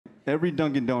Every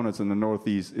Dunkin' Donuts in the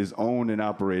Northeast is owned and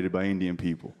operated by Indian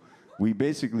people. We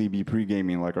basically be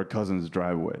pre-gaming like our cousin's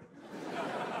driveway.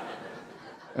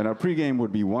 And our pregame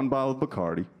would be 1 bottle of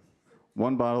Bacardi,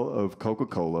 1 bottle of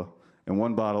Coca-Cola, and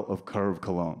 1 bottle of Curve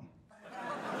cologne.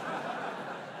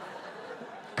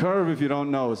 Curve, if you don't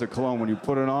know, is a cologne. When you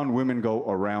put it on, women go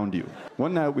around you.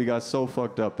 One night we got so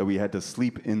fucked up that we had to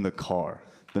sleep in the car.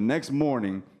 The next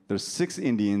morning, there's 6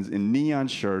 Indians in neon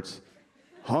shirts,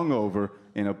 hungover,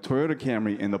 in a Toyota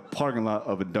Camry in the parking lot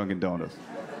of a Dunkin' Donuts.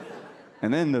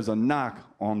 And then there's a knock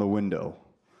on the window,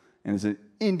 and it's an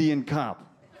Indian cop.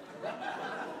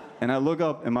 And I look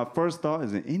up, and my first thought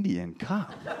is an Indian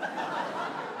cop.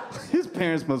 His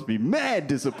parents must be mad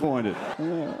disappointed.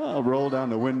 I'll roll down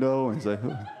the window and say,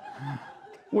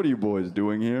 "What are you boys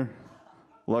doing here?"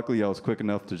 Luckily, I was quick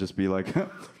enough to just be like,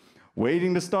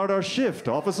 "Waiting to start our shift,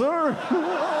 officer."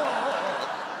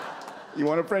 "You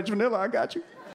want a French vanilla? I got you."